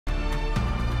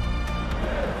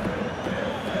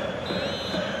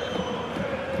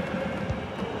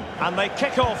And they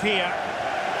kick off here.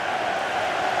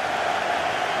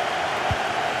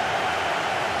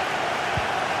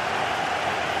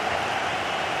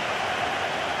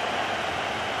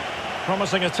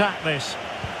 Promising attack, this.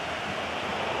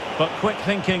 But quick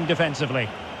thinking defensively.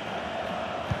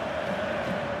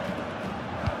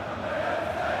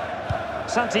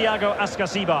 Santiago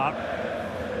Ascasibar.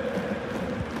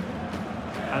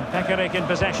 And Pekarik in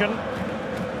possession.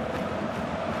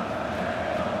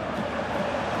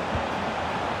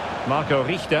 Marco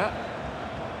Richter.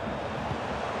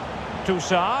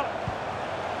 Toussaint.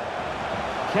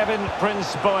 Kevin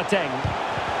Prince Boateng.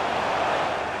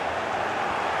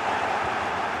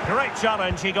 Great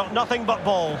challenge, he got nothing but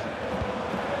ball.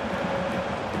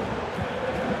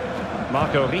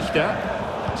 Marco Richter.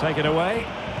 Taken away.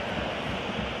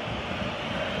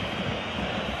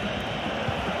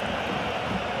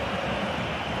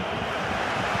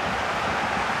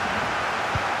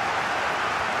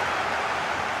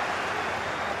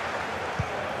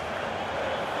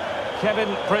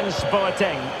 Kevin Prince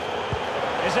Boateng.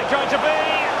 Is it going to be?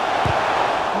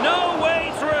 No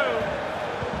way through.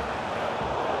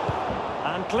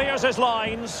 And clears his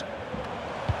lines.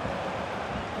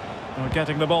 We're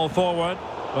getting the ball forward,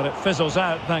 but it fizzles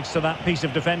out thanks to that piece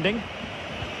of defending.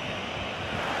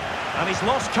 And he's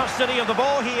lost custody of the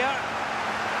ball here.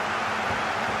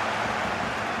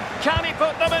 Can he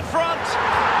put them in front?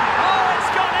 Oh, it's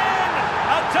gone in!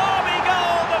 A derby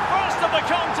goal, the first of the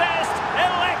contest.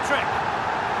 Electric.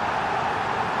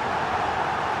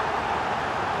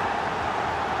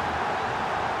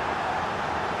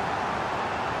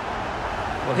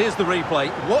 Well, here's the replay.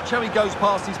 Watch how he goes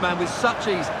past his man with such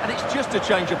ease, and it's just a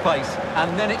change of pace.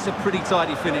 And then it's a pretty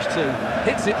tidy finish too.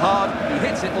 Hits it hard, he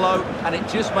hits it low, and it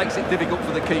just makes it difficult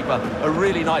for the keeper. A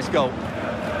really nice goal.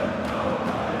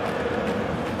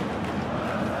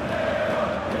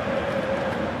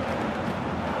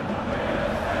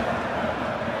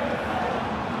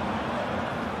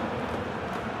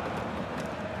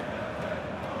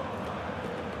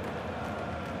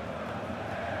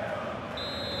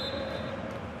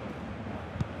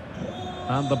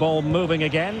 And the ball moving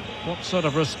again. What sort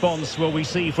of response will we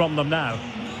see from them now?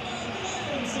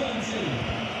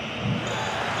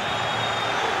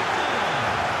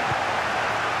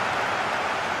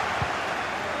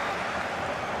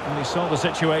 And we saw the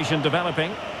situation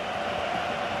developing. It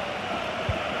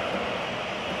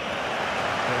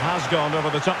has gone over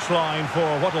the touchline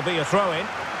for what will be a throw-in.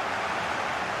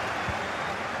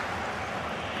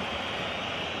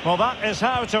 Well, that is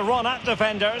how to run at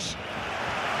defenders.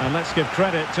 And let's give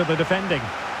credit to the defending.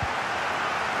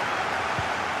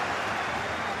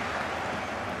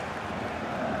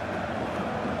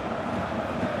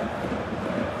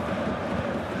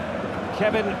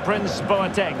 Kevin Prince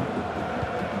Boateng.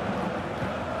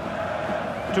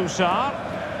 Toussaint.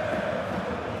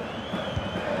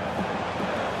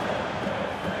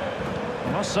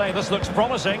 I must say, this looks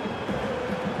promising.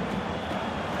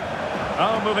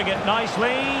 Oh, moving it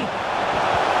nicely.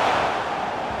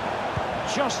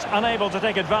 Just unable to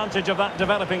take advantage of that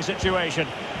developing situation.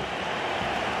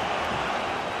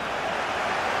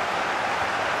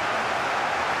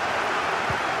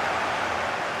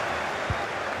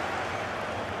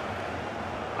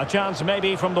 A chance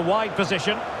maybe from the wide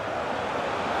position. Well,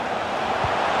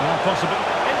 possibly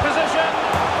in position.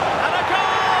 And a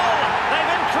goal!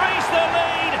 They've increased their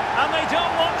lead, and they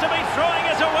don't want to be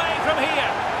throwing it away from here.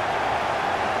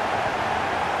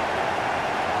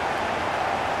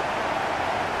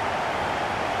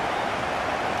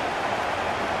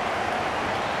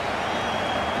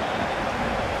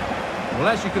 Well,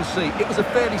 as you can see, it was a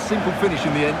fairly simple finish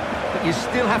in the end, but you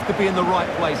still have to be in the right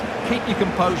place, keep your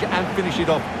composure and finish it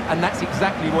off, and that's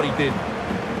exactly what he did.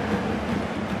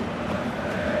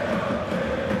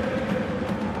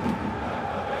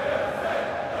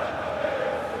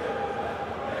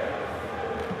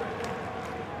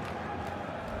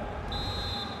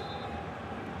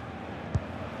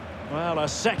 Well, a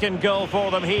second goal for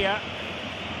them here.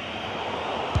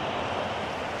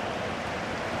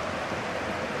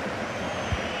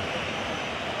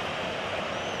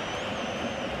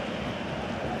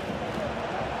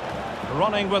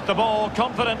 Running with the ball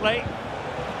confidently.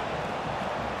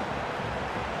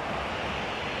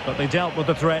 But they dealt with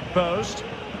the threat posed.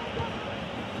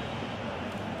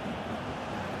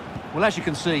 Well, as you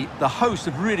can see, the hosts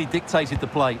have really dictated the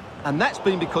play, and that's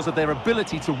been because of their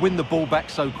ability to win the ball back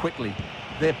so quickly.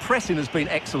 Their pressing has been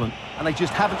excellent, and they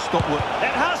just haven't stopped work.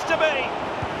 It has to be!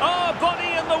 Oh,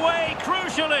 body in the way,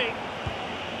 crucially!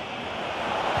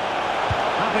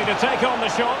 Happy to take on the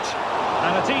shot.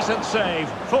 And a decent save,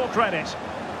 full credit.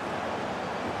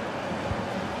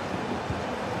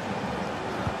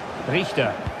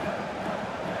 Richter.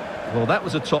 Well, that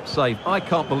was a top save. I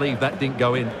can't believe that didn't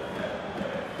go in.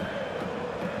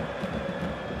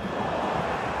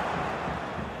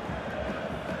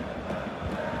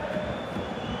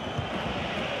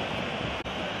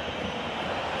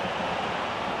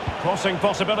 Crossing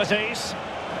possibilities.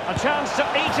 A chance to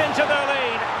eat into their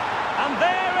lead. And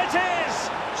there it is!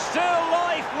 Still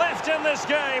life left in this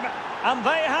game. And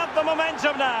they have the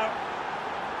momentum now.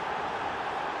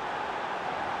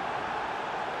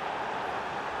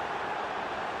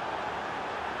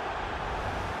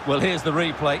 Well, here's the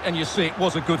replay, and you see it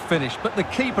was a good finish. But the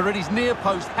keeper at his near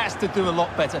post has to do a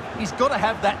lot better. He's got to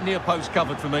have that near post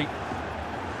covered for me.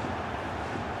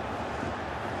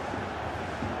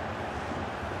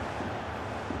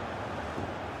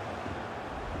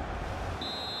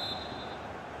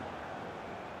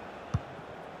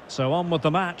 So on with the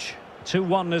match.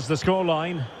 2-1 is the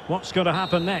scoreline. What's going to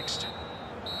happen next?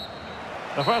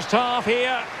 The first half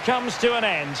here comes to an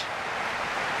end.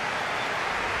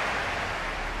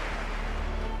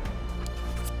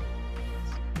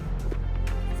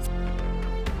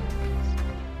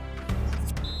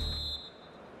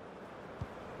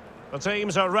 The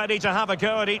teams are ready to have a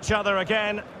go at each other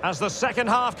again as the second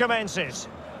half commences.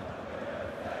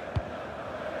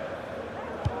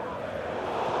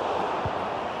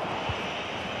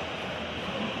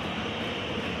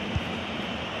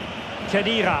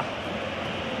 Khedira.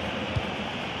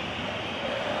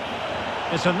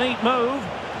 It's a neat move.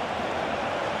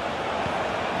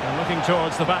 They're looking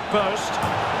towards the back post.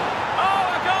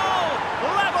 Oh, a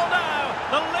goal! Level now!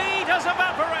 The lead has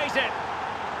evaporated.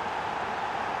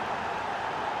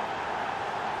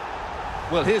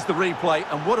 Well, here's the replay,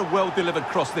 and what a well-delivered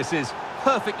cross this is.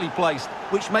 Perfectly placed,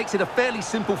 which makes it a fairly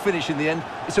simple finish in the end.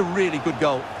 It's a really good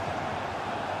goal.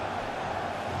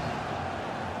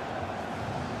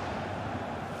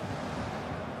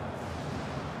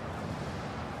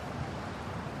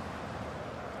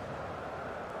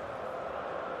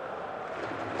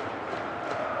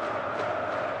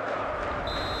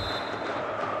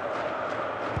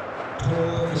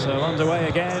 So underway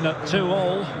again at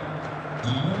 2-2.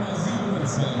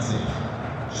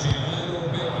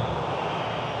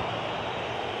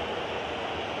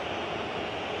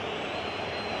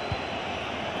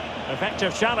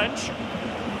 Effective challenge.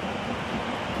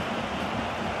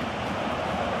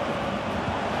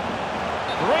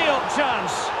 Real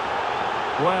chance.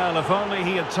 Well, if only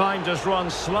he had timed his run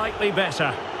slightly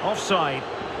better. Offside.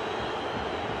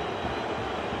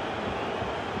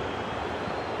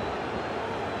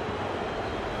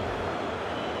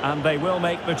 And they will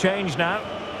make the change now.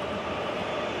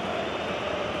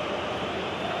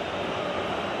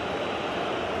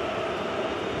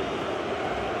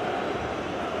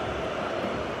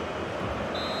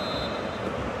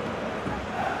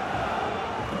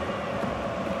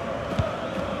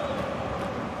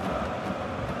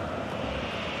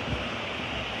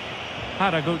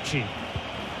 Haraguchi.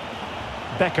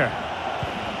 Becker.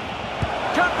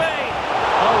 Could be!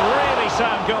 Oh, really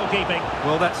sound goalkeeping.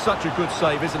 Well, that's such a good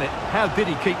save, isn't it? How did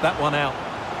he keep that one out?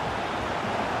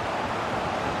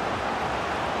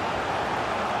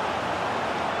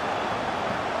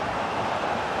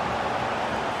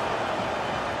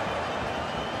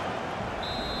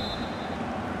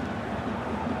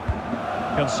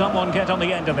 Can someone get on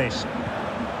the end of this?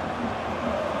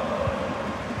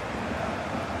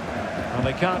 Well,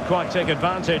 they can't quite take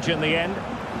advantage in the end.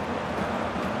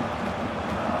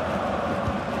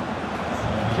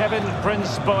 Kevin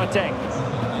Prince Boateng.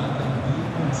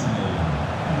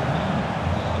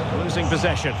 Losing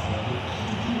possession.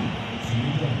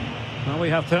 Well, we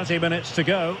have 30 minutes to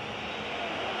go.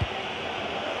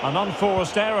 An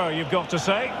unforced error, you've got to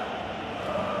say.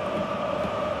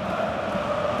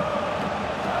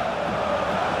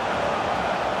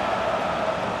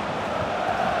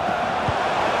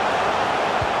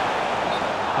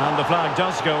 And the flag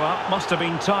does go up. Must have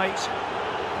been tight.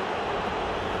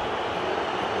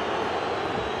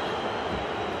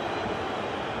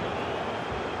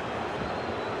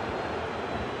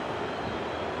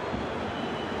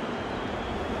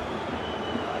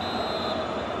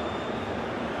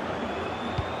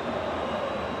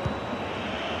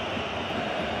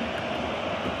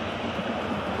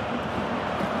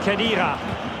 Khedira.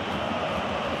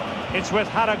 It's with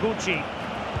Haraguchi.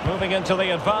 Moving into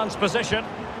the advanced position.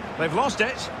 They've lost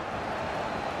it.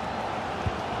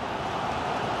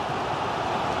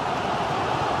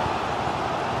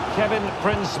 Kevin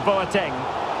Prince Boateng.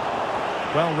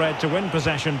 Well read to win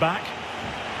possession back.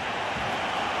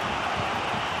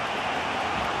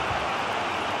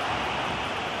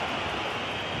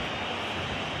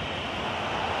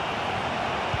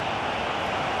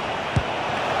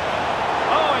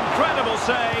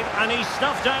 and he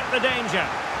snuffed out the danger.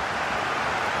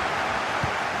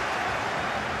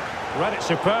 Read it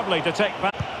superbly to take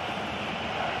back.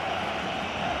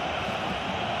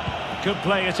 Could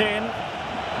play it in.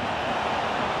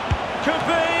 Could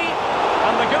be.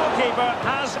 And the goalkeeper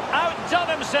has outdone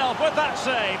himself with that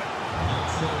save.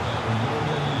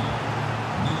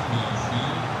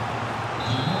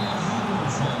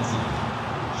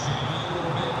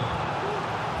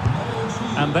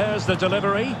 And there's the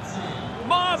delivery.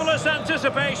 Marvellous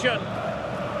anticipation.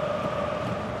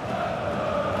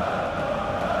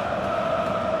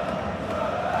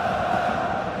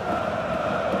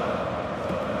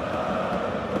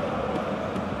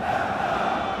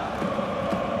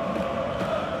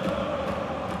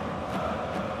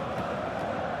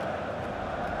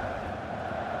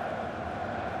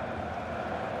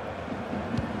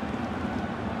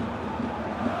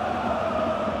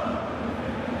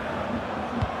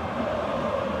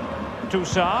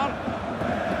 Toussaint.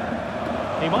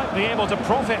 He might be able to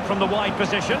profit from the wide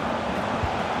position.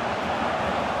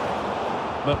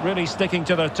 But really sticking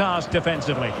to their task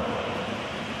defensively.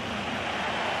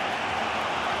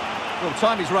 Well,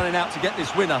 time is running out to get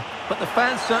this winner, but the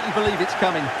fans certainly believe it's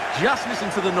coming. Just listen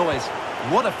to the noise.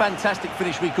 What a fantastic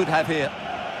finish we could have here.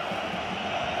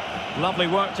 Lovely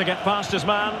work to get past his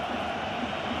man.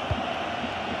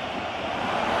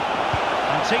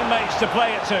 And teammates to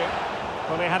play it to.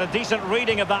 Well, they had a decent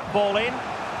reading of that ball in.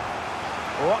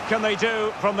 What can they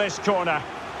do from this corner?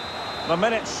 The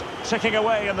minutes ticking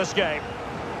away in this game.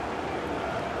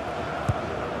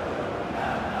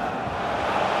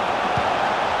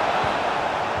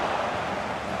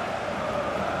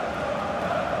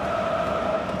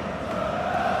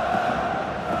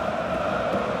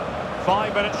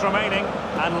 Five minutes remaining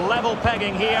and level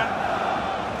pegging here.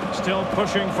 Still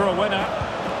pushing for a winner.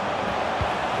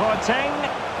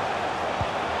 Boateng.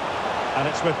 And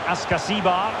it's with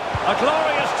Askasibar. A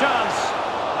glorious chance.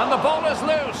 And the ball is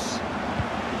loose.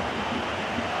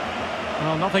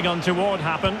 Well, nothing untoward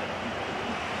happened.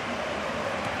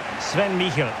 Sven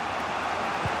Michel.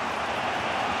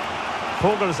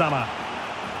 Vogelsammer.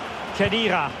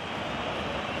 Khedira.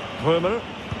 Römel.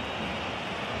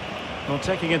 Well,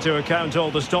 taking into account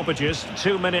all the stoppages,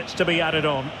 2 minutes to be added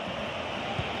on.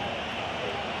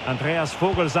 Andreas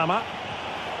Vogelsammer.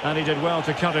 And he did well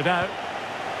to cut it out.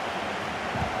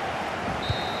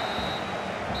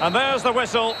 And there's the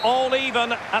whistle, all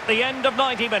even at the end of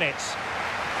 90 minutes.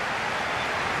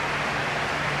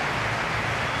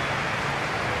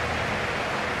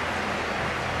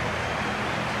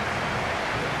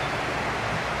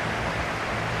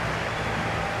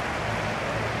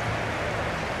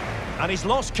 And he's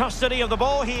lost custody of the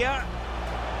ball here.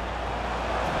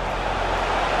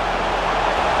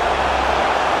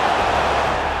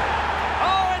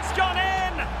 Oh, it's gone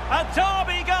in! A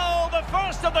derby goal, the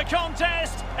first of the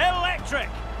contest. Electric.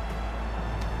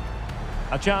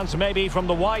 A chance maybe from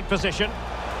the wide position.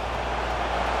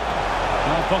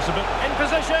 Not possible. In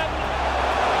position.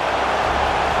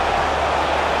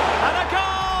 And a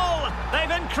goal!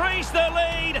 They've increased their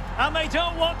lead and they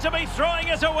don't want to be throwing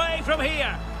it away from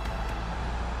here.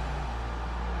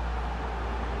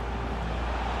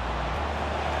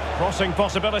 Crossing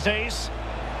possibilities.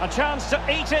 A chance to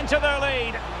eat into their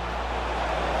lead.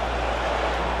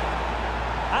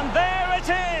 And there it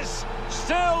is!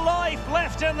 Still life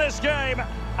left in this game.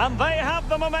 And they have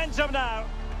the momentum now.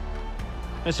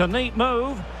 It's a neat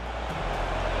move.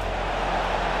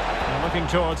 They're looking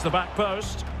towards the back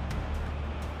post.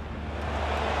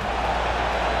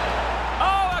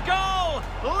 Oh, a goal!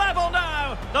 Level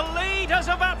now! The lead has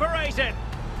evaporated.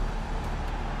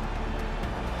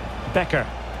 Becker.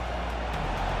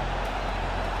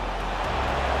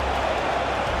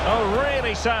 Oh,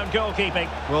 really sound goalkeeping.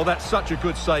 Well, that's such a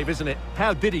good save, isn't it?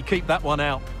 How did he keep that one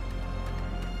out?